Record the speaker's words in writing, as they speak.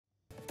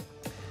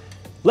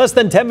Less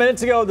than 10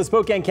 minutes ago, the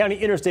Spokane County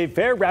Interstate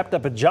Fair wrapped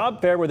up a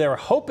job fair where they were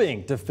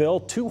hoping to fill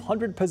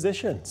 200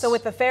 positions. So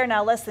with the fair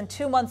now less than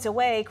 2 months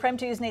away, KREM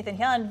 2's Nathan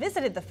Hyun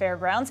visited the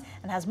fairgrounds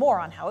and has more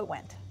on how it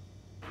went.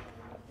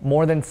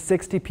 More than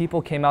 60 people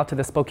came out to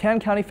the Spokane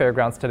County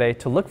Fairgrounds today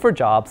to look for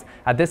jobs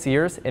at this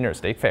year's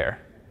Interstate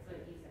Fair.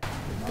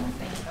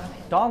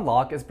 Don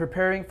Locke is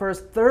preparing for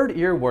his third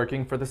year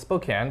working for the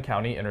Spokane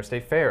County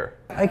Interstate Fair.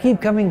 I keep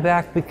coming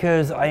back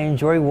because I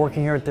enjoy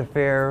working here at the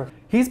fair.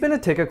 He's been a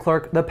ticket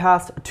clerk the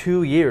past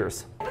 2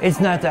 years. It's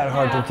not that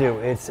hard to do.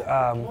 It's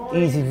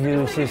easy to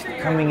do. It's just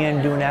coming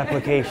in, doing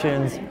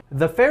applications.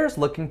 The fair is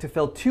looking to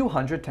fill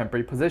 200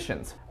 temporary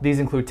positions. These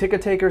include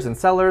ticket takers and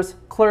sellers,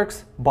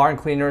 clerks, barn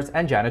cleaners,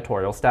 and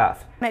janitorial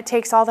staff. It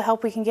takes all the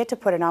help we can get to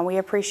put it on. We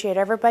appreciate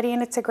everybody,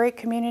 and it's a great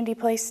community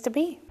place to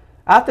be.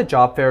 At the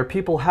job fair,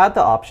 people had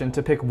the option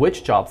to pick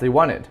which jobs they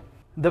wanted.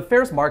 The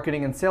fair's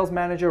marketing and sales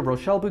manager,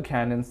 Rochelle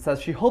Buchanan,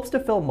 says she hopes to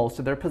fill most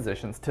of their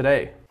positions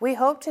today. We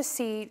hope to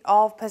see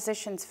all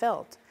positions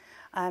filled.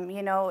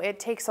 It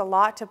takes a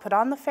lot to put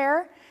on the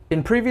fair.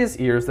 In previous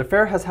years, the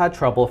fair has had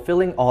trouble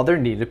filling all their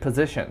needed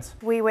positions.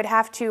 We would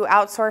have to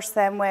outsource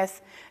them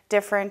with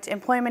different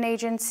employment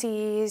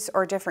agencies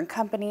or different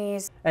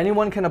companies.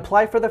 Anyone can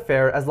apply for the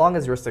fair as long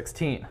as you're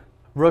 16.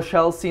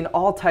 Rochelle's seen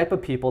all type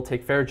of people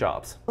take fair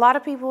jobs. A lot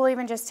of people will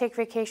even just take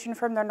vacation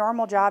from their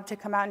normal job to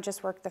come out and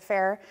just work the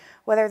fair,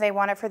 whether they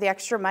want it for the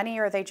extra money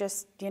or they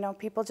just,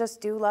 people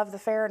just do love the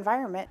fair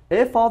environment.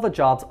 If all the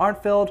jobs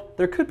aren't filled,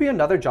 there could be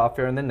another job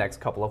fair in the next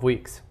couple of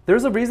weeks.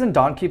 There's a reason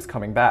Don keeps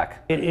coming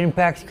back. It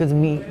impacts because you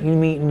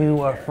meet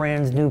new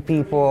friends, new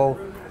people,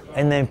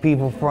 and then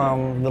people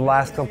from the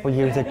last couple of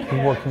years that you've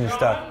been working and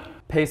stuff.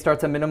 Pay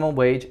starts at minimum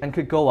wage and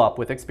could go up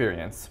with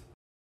experience.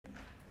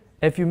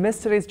 If you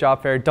missed today's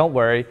job fair, don't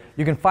worry.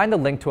 You can find the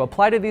link to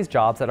apply to these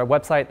jobs at our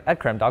website at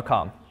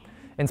krem.com.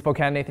 In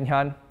Spokane, Nathan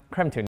Hyun, KREM 2.